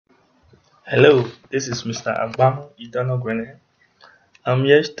Hello, this is Mr. Agbam Idanogrene. I'm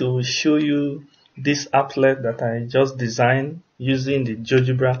here to show you this applet that I just designed using the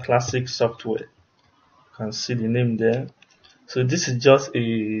Geogebra Classic software. You can see the name there. So this is just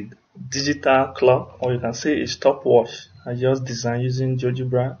a digital clock, or you can say a stopwatch. I just designed using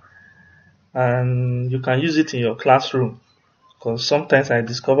Geogebra, and you can use it in your classroom. Because sometimes I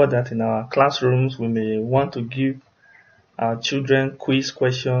discover that in our classrooms we may want to give our children quiz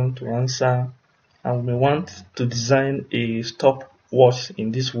question to answer, and we want to design a stopwatch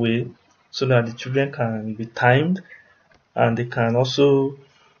in this way so that the children can be timed and they can also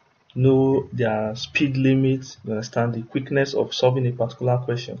know their speed limit, you understand, the quickness of solving a particular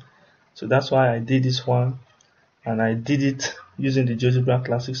question. So that's why I did this one, and I did it using the GeoGebra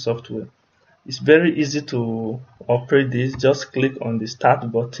Classic software. It's very easy to operate this. Just click on the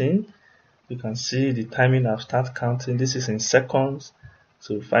start button. You can see the timing. I've start counting. This is in seconds.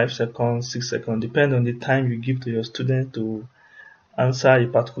 So 5 seconds, 6 seconds, depend on the time you give to your student to answer a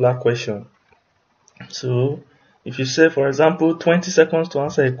particular question. So if you say, for example, 20 seconds to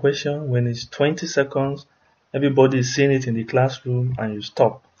answer a question, when it's 20 seconds, everybody is seeing it in the classroom and you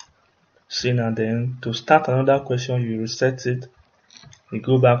stop. See, and then to start another question, you reset it, you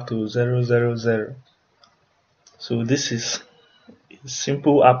go back to 000. So this is a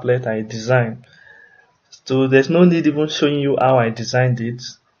simple applet I designed. So there's no need even showing you how I designed it.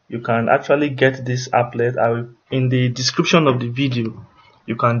 You can actually get this applet in the description of the video.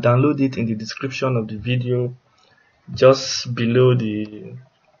 You can download it in the description of the video, just below the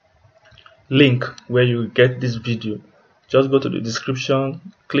link where you get this video. Just go to the description,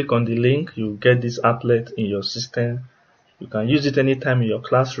 click on the link, you get this applet in your system. You can use it anytime in your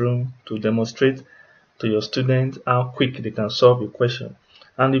classroom to demonstrate to your students how quick they can solve a question.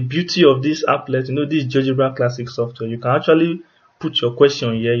 And the beauty of this applet, this GeoGebra Classic software, you can actually put your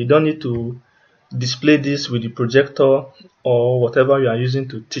question here. You don't need to display this with the projector or whatever you are using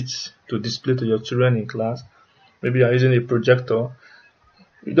to teach, to display to your children in class. Maybe you are using a projector.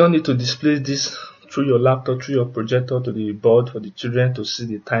 You don't need to display this through your laptop, through your projector to the board for the children to see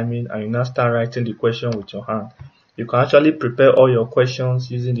the timing, and you now start writing the question with your hand. You can actually prepare all your questions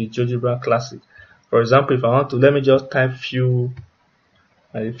using the GeoGebra Classic. For example, if I want to, let me just type a few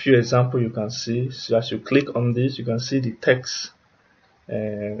examples you can see. So as you click on this, you can see the text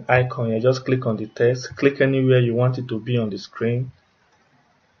icon here. Just click on the text, click anywhere you want it to be on the screen,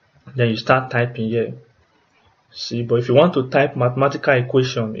 then you start typing here. See, but if you want to type mathematical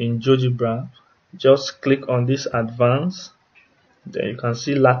equation in GeoGebra, just click on this advanced, then you can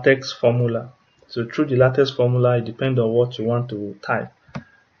see latex formula. So through the latex formula, it depends on what you want to type.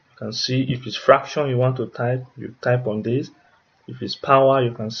 You can see if it's fraction you want to type, you type on this. If it's power,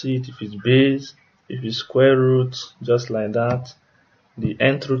 you can see it. If it's base, if it's square root, just like that. The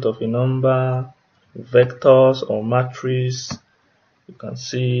nth root of a number, vectors or matrix, you can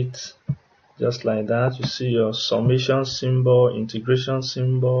see it just like that. You see your summation symbol, integration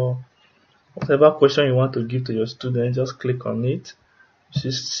symbol. Whatever question you want to give to your student, just click on it.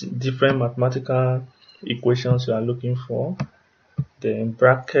 You see different mathematical equations you are looking for, then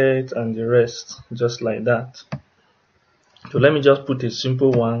bracket and the rest, just like that. So let me just put a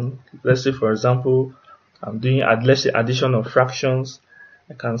simple one. Let's say, for example, I'm doing let's say addition of fractions.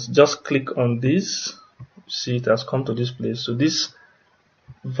 I can just click on this. See, it has come to this place. So this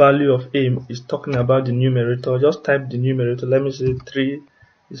value of a is talking about the numerator. Just type the numerator. Let me say 3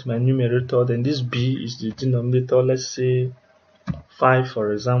 is my numerator. Then this b is the denominator. Let's say 5,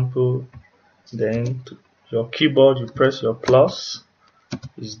 for example. Then to your keyboard, you press your plus.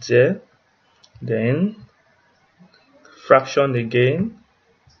 Is there. Then fraction again.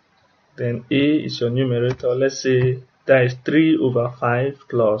 Then a is your numerator. Let's say that is 3 over 5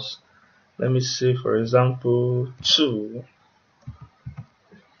 plus, let me say, for example, 2.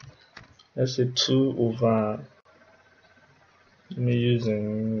 Let's say 2 over, let me use,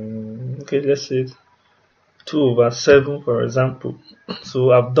 okay, let's say 2 over 7, for example.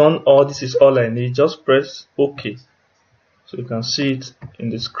 So I've done all, this is all I need. Just press OK. So you can see it in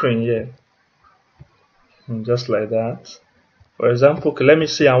the screen here. Just like that. For example, okay, let me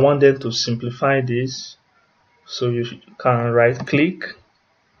say I want them to simplify this. So you can right click,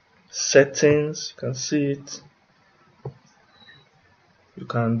 settings, you can see it. You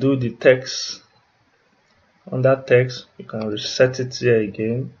can do the text. Under text, you can reset it here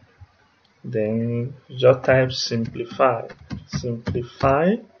again. Then just type simplify,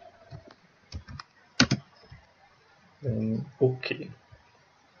 then OK.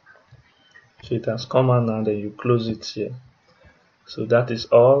 So it has come out now, then you close it here. So that is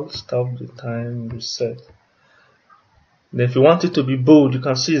all. Stop the time, reset. Then if you want it to be bold, you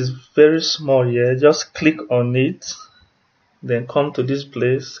can see it's very small here. Just click on it, then come to this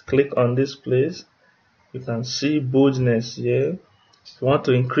place, click on this place. You can see boldness here. If you want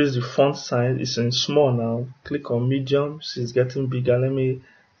to increase the font size, it's in small now. Click on medium, see it's getting bigger. Let me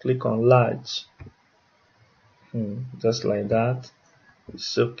click on large. Just like that.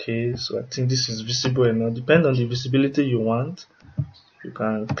 It's okay. So I think this is visible enough. Depending on the visibility you want, you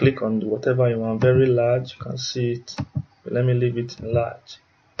can click on whatever you want. Very large, you can see it. But let me leave it in large.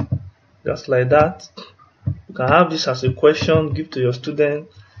 Just like that. You can have this as a question, give to your student.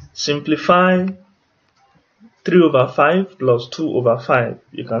 Simplify 3/5 plus 2/5.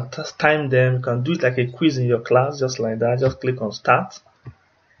 You can time them. You can do it like a quiz in your class, just like that. Just click on start.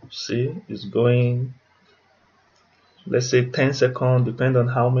 See, it's going, let's say 10 seconds, depend on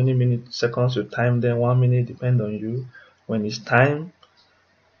how many seconds you time them. 1 minute, depend on you. When it's time,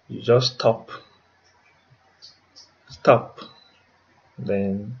 you just stop,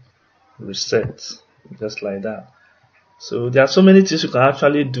 then reset, just like that. So there are so many things you can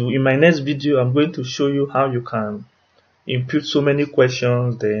actually do. In my next video, I'm going to show you how you can input so many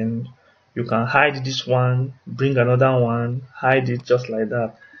questions, then you can hide this one, bring another one, hide it, just like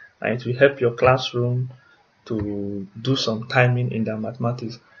that, and it will help your classroom to do some timing in their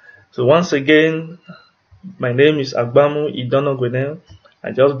mathematics. So once again, my name is Agbamu Idonogwene.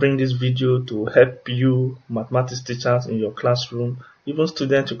 I just bring this video to help you mathematics teachers in your classroom. Even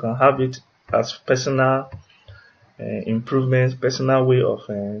students, you can have it as personal improvements, personal way of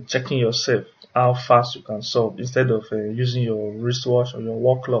checking yourself how fast you can solve, instead of using your wristwatch or your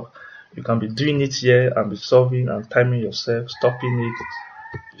wall clock. You can be doing it here and be solving and timing yourself, stopping it.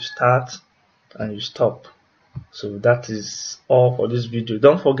 You start and you stop. So that is all for this video.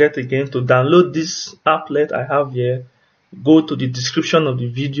 Don't forget again to download this applet I have here. Go to the description of the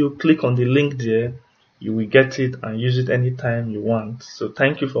video, click on the link there. You will get it and use it anytime you want. So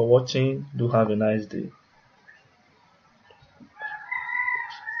thank you for watching. Do have a nice day.